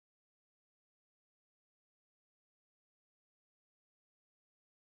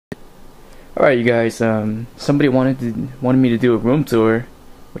Alright, you guys, somebody wanted me to do a room tour,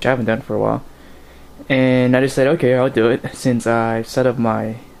 which I haven't done for a while. And I just said, okay, I'll do it, since I set up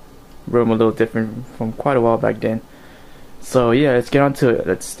my room a little different from quite a while back then. So yeah, let's get on to it.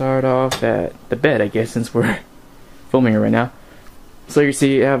 Let's start off at the bed, I guess, since we're filming it right now. So you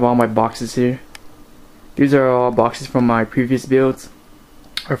see, I have all my boxes here. These are all boxes from my previous builds,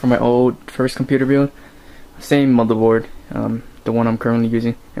 or from my old first computer build. Same motherboard, the one I'm currently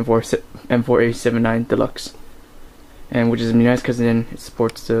using, M4A79 Deluxe, and which is nice because then it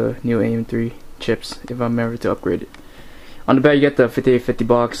supports the new AM3 chips if I'm ever to upgrade it. On the back you get the 5850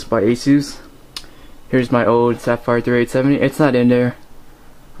 box by Asus. Here's my old Sapphire 3870. It's not in there.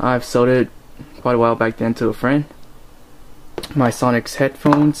 I've sold it quite a while back then to a friend. My Sonics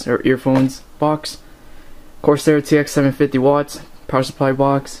headphones or earphones box. Corsair TX 750 watts power supply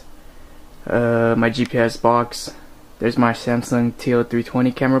box. My GPS box. There's my Samsung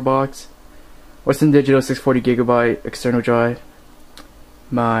TL320 camera box. Western Digital 640GB external drive.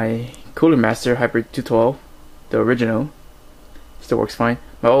 My Cooler Master Hybrid 212, the original, still works fine.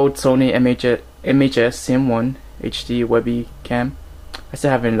 My old Sony MHS CM1 HD Webby cam. I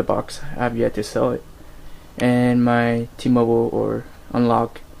still have it in the box. I have yet to sell it. And my T-Mobile or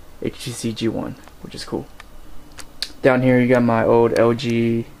Unlock HTC G1, which is cool. Down here you got my old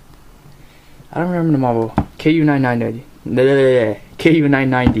LG. I don't remember the model. KU990.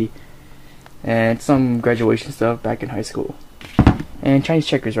 KU990. And some graduation stuff back in high school. And Chinese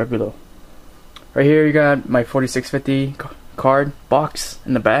checkers right below. Right here you got my 4650 card box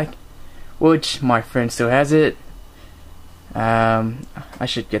in the back, which my friend still has it. I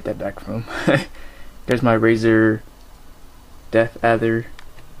should get that back from him. There's my Razer Death Adder.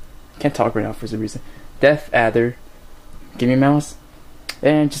 Can't talk right now for some reason. Death Adder gaming mouse.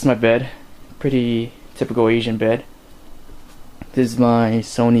 And just my bed. Pretty typical Asian bed. This is my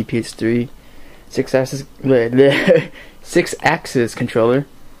Sony PS3 six-axis controller,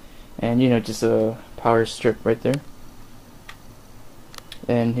 and you know, just a power strip right there.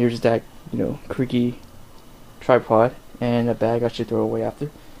 And here's that, you know, creaky tripod and a bag I should throw away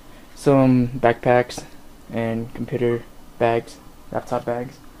after. Some backpacks and computer bags, laptop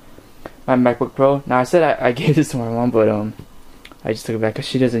bags. My MacBook Pro. Now I said I gave this to my mom, but I just took it back because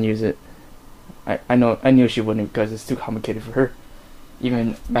she doesn't use it. I knew she wouldn't because it's too complicated for her.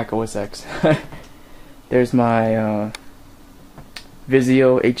 Even Mac OS X. There's my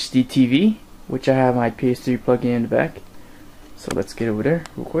Vizio HD TV, which I have my PS3 plugged in the back. So let's get over there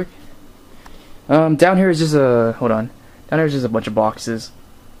real quick. Down here is just a Down here is just a bunch of boxes.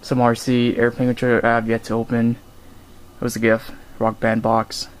 Some RC airplane controller I have yet to open. It was a gift. Rock Band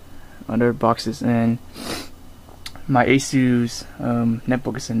box. Other boxes, and my Asus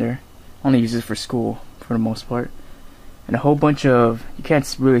netbook is in there. Only use it for school for the most part. And a whole bunch of, you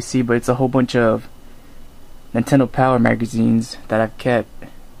can't really see, but it's a whole bunch of Nintendo Power magazines that I've kept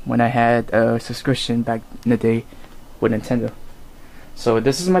when I had a subscription back in the day with Nintendo. So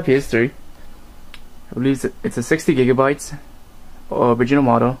this is my PS3. I believe it's a 60GB original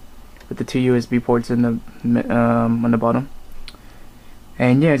model with the 2 USB ports in the on the bottom.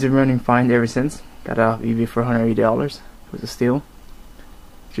 And yeah, it's been running fine ever since. Got it off eBay for $180. It was a steal.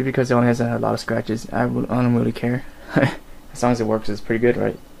 Just because it only has a lot of scratches, I don't really care. As long as it works, it's pretty good,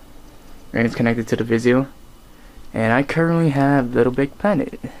 right? And it's connected to the Vizio. And I currently have Little Big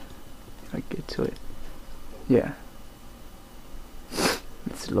Planet. If I get to it. Yeah.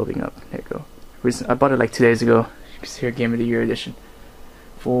 It's loading up. There you go. I bought it like 2 days ago. You can see here, Game of the Year edition.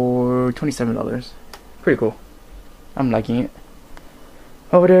 For $27. Pretty cool. I'm liking it.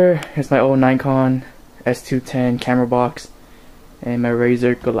 Over there is my old Nikon S210 camera box. And my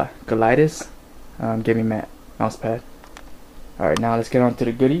Razer Goliath gaming mouse pad. Alright, now let's get on to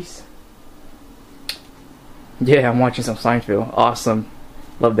the goodies. Yeah, I'm watching some Seinfeld. Awesome.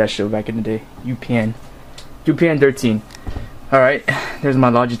 Love that show back in the day. UPN 13. Alright, there's my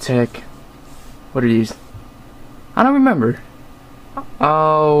Logitech. What are these? I don't remember.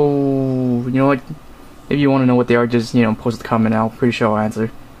 Oh, you know what? If you want to know what they are, just, you know, post a comment. I'm pretty sure I'll answer.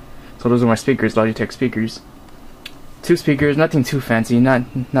 So those are my speakers, Logitech speakers. 2 speakers, nothing too fancy, not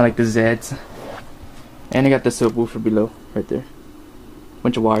like the Zeds. And I got the subwoofer below, right there.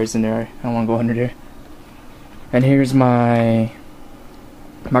 Bunch of wires in there. I don't want to go under there. And here's my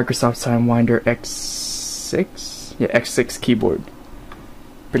Microsoft Timewinder X6. Yeah, X6 keyboard.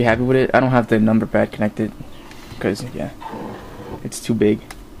 Pretty happy with it. I don't have the number pad connected because yeah, it's too big.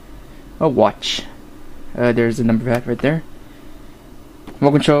 A watch. There's the number pad right there.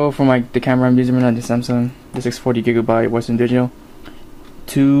 Remote control for the camera I'm using right now, the Samsung, the 640GB Western Digital.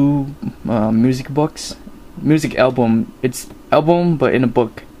 2 music books, music album. It's album but in a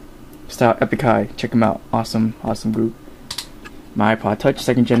book. Style Epic High. Check them out. Awesome group. My iPod Touch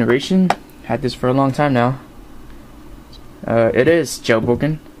 2nd generation. Had this for a long time now. It is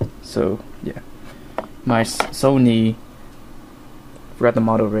jailbroken, so yeah. My Sony, forgot the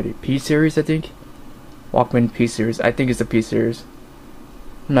model already. P series, I think. Walkman P series. I think it's a P series.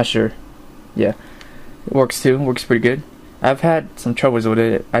 I'm not sure. Yeah, it works too. Works pretty good. I've had some troubles with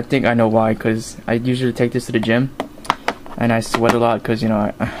it. I think I know why. Cause I usually take this to the gym, and I sweat a lot. Cause you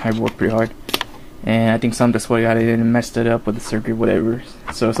know I work pretty hard, and I think some of the sweat got it and messed it up with the circuit, whatever.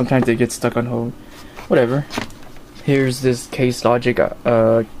 So sometimes it gets stuck on hold. Whatever. Here's this Case Logic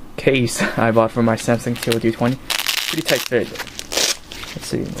case I bought for my Samsung TL320. Pretty tight fit. Let's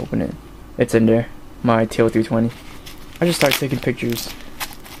see, open it. It's in there. My TL320. I just started taking pictures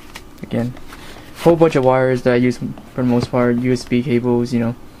again. Whole bunch of wires that I use for the most part. USB cables, you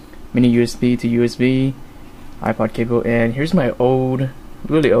know, mini USB to USB, iPod cable, and here's my old,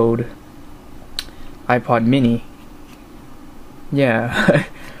 really old iPod mini. Yeah,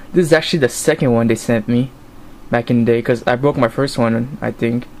 this is actually the second one they sent me back in the day, because I broke my first one, I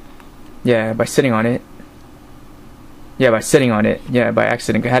think. Yeah, by sitting on it. Yeah, by sitting on it. Yeah, by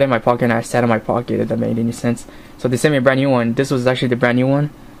accident. I had it in my pocket and I sat in my pocket, if that made any sense. So they sent me a brand new one. This was actually the brand new one.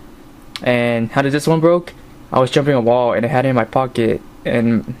 And how did this one broke? I was jumping a wall and I had it in my pocket,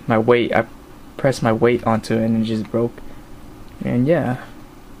 and my weight, I pressed my weight onto it and it just broke. And yeah,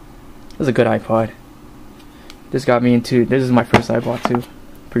 it was a good iPod. This got me into, this is my first iPod too.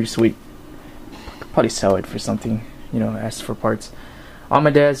 Pretty sweet. Probably sell it for something, you know, ask for parts. On my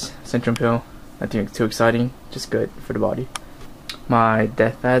dad's Centrum pill. Nothing too exciting, just good for the body. My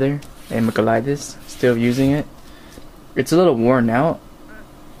Death Adder and Macalitis, still using it. It's a little worn out,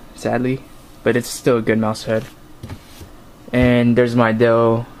 sadly, but it's still a good mouse head. And there's my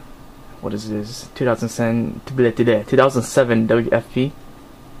Dell, what is this, 2007 WFP.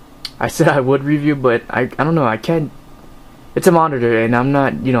 I said I would review, but I don't know, I can't. It's a monitor, and I'm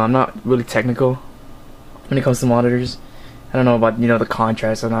not, you know, I'm not really technical when it comes to monitors. I don't know about, you know, the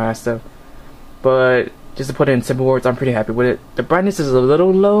contrast and all that stuff. But just to put it in simple words, I'm pretty happy with it. The brightness is a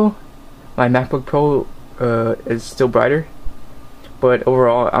little low. My MacBook Pro is still brighter, but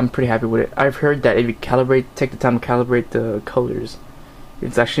overall I'm pretty happy with it. I've heard that if you take the time to calibrate the colors,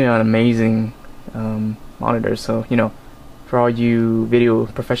 it's actually an amazing monitor. So you know, for all you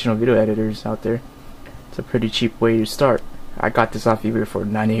professional video editors out there, it's a pretty cheap way to start. I got this off eBay for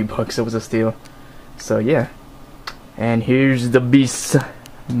 98 bucks. It was a steal. So yeah, and here's the beast,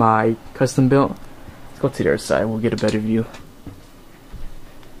 my custom built. Let's go to the other side. We'll get a better view.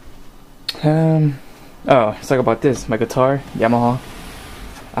 Oh, let's talk about this. My guitar, Yamaha.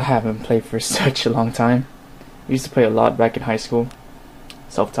 I haven't played for such a long time. I used to play a lot back in high school,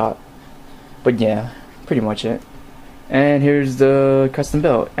 self-taught. But yeah, pretty much it. And here's the custom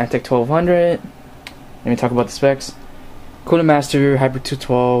built, Antec 1200. Let me talk about the specs. Cooler Master Hyper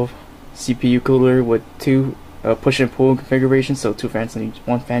 212 CPU cooler with two push and pull configuration, so two fans on each,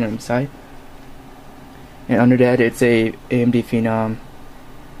 one fan on each side. And under that, it's a AMD Phenom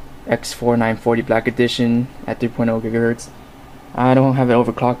X4940 Black Edition at 3.0 GHz. I don't have it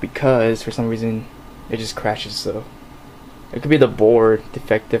overclocked because for some reason it just crashes. So it could be the board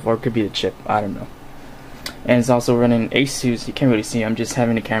defective, or it could be the chip. I don't know. And it's also running ASUS. You can't really see. I'm just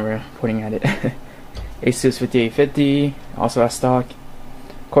having the camera pointing at it. ASUS 5850, also at stock.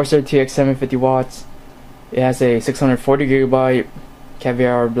 Corsair TX 750 watts. It has a 640 GB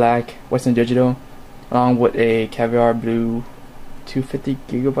Caviar Black Western Digital, along with a Caviar Blue 250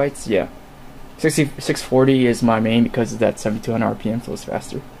 GB. Yeah, 640 is my main because of that 7200 RPM, so it's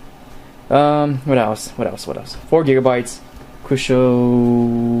faster. What else? 4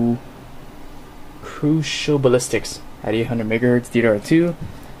 GB Crucial Ballistics at 800 MHz DDR2,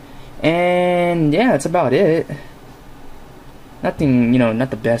 and yeah, that's about it. Nothing, you know, not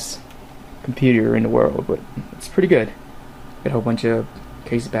the best computer in the world, but it's pretty good. Got a whole bunch of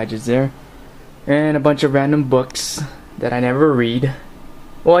case badges there, and a bunch of random books that I never read.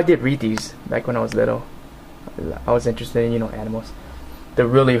 Well, I did read these back when I was little. I was interested in, you know, animals. The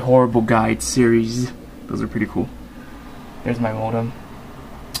Really Horrible Guide series, those are pretty cool. There's my modem,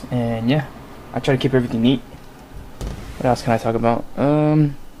 and yeah, I try to keep everything neat. What else can I talk about?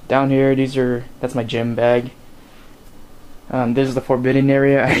 Down here, that's my gym bag. This is the forbidden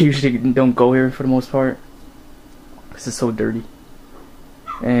area. I usually don't go here for the most part because it's so dirty.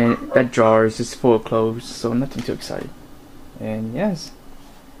 And that drawer is just full of clothes, so nothing too exciting. And yes,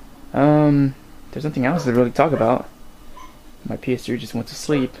 there's nothing else to really talk about. My PS3 just went to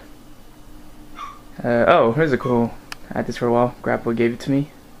sleep. Oh, here's a cool. I had this for a while. Grandpa gave it to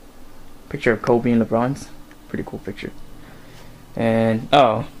me. Picture of Kobe and LeBron's. Pretty cool picture. And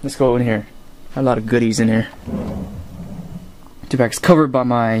oh, let's go in here. A lot of goodies in here. Two bags covered by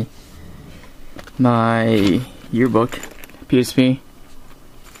my yearbook, PSP.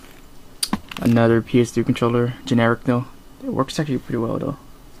 Another PS3 controller, generic though. It works actually pretty well though.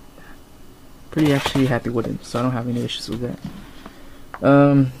 Pretty actually happy with it, so I don't have any issues with that.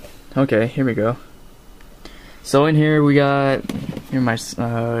 Okay, here we go. So in here we got my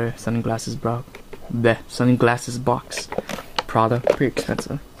sunglasses sunglasses box. Prada, pretty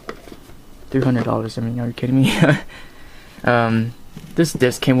expensive. $300. I mean, are you kidding me? This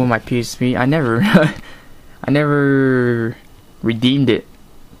disc came with my PSP. I never redeemed it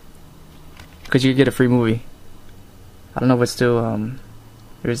because you could get a free movie. I don't know if it's still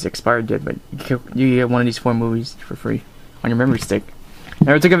it was expired yet, but you get one of these 4 movies for free on your memory stick.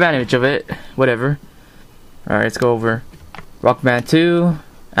 Never took advantage of it. Whatever. Alright, let's go over Rock Band 2.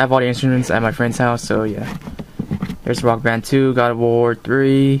 I have all the instruments at my friend's house, so yeah. There's Rock Band 2, God of War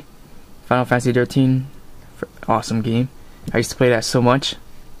 3, Final Fantasy 13. Awesome game. I used to play that so much.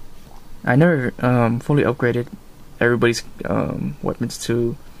 I never fully upgraded everybody's weapons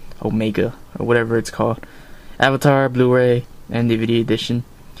to Omega or whatever it's called. Avatar, Blu-ray, and DVD edition.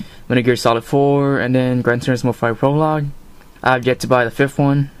 Metal Gear Solid 4, and then Gran Turismo 5 Prologue. I've yet to buy the 5th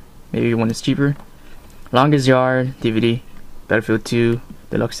one. Maybe one is cheaper. Longest Yard DVD. Battlefield 2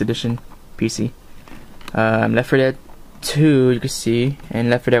 Deluxe Edition PC. Left 4 Dead 2 you can see, and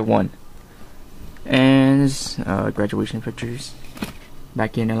Left 4 Dead 1. And graduation pictures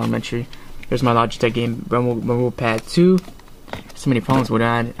back in elementary. There's my Logitech game Rumble Pad 2. So many problems with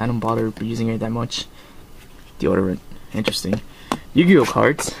that. I don't bother using it that much. Deodorant. Interesting. Yu-Gi-Oh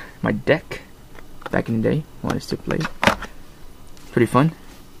cards. My deck. Back in the day when I used to play. Pretty fun.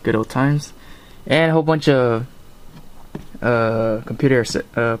 Good old times. And a whole bunch of computer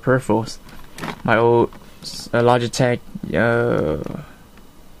peripherals. My old Logitech.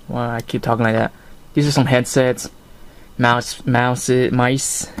 Why I keep talking like that. These are some headsets. Mouse,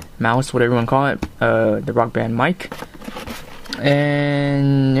 whatever you want to call it. The Rock Band mic.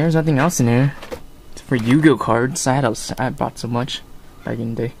 And there's nothing else in there. For Yu-Gi-Oh cards, I bought so much back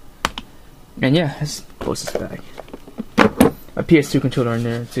in the day. And yeah, let's close this bag. A PS2 controller in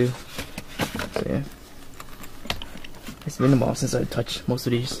there too. So yeah, it's been a while since I touched most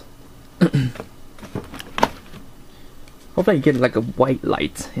of these. Hopefully I get like a white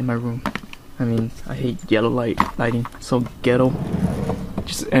light in my room. I mean, I hate yellow lighting. So ghetto.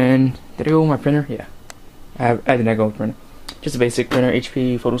 And did I go with my printer? Yeah, I did not go with printer. Just a basic printer,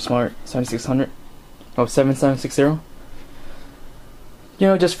 HP PhotoSmart 7600. Oh, 7760. You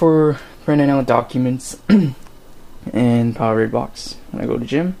know, just for printing out documents. And Powerade box when I go to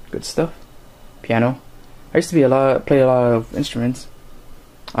gym. Good stuff. Piano. I used to play a lot of instruments.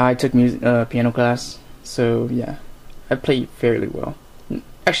 I took piano class, so yeah, I play fairly well.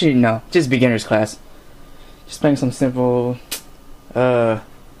 Actually, no, just beginner's class. Just playing some simple, the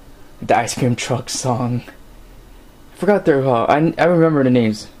Ice Cream Truck song. I forgot their I remember the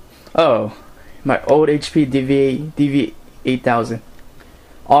names. Oh, my old HP DV8000.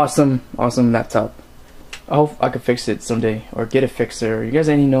 Awesome laptop. I hope I could fix it someday, or get a fixer. You guys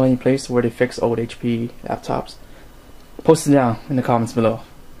know any place where they fix old HP laptops? Post it down in the comments below.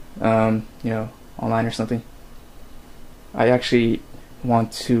 You know, online or something. I actually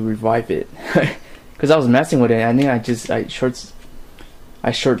want to revive it because I was messing with it. I think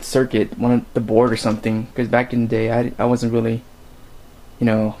I short circuit one of the board or something, because back in the day I wasn't really, you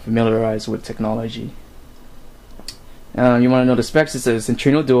know, familiarized with technology. You want to know the specs? It's a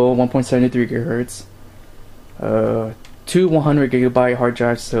Centrino Duo, 1.73 gigahertz. 2 100 gigabyte hard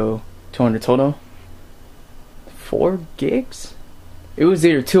drives, so 200 total. 4 gigs? It was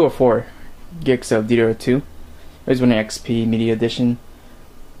either 2 or 4 gigs of DDR2. It was an XP Media Edition.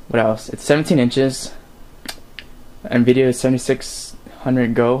 What else? It's 17 inches. NVIDIA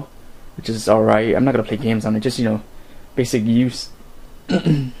 7600 Go, which is alright. I'm not gonna play games on it, just, you know, basic use.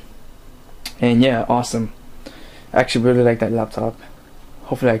 And yeah, awesome. I actually really like that laptop.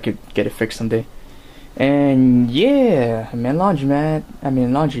 Hopefully I could get it fixed someday. And yeah,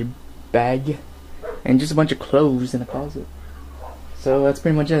 laundry bag, and just a bunch of clothes in the closet. So that's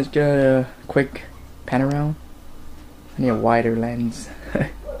pretty much it. Just a quick pan around. I need a wider lens.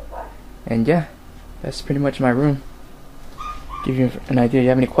 And yeah, that's pretty much my room. Give you an idea. If you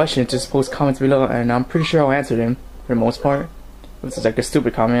have any questions, just post comments below, and I'm pretty sure I'll answer them for the most part. If it's like a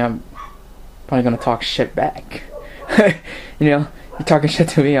stupid comment, I'm probably gonna talk shit back. You know, you're talking shit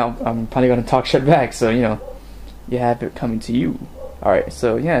to me, I'm probably gonna talk shit back. So, you know, you have it coming to you. Alright,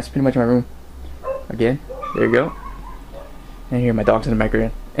 so yeah, that's pretty much my room. Again, there you go. And here my dog's in the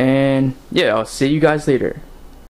background. And yeah, I'll see you guys later.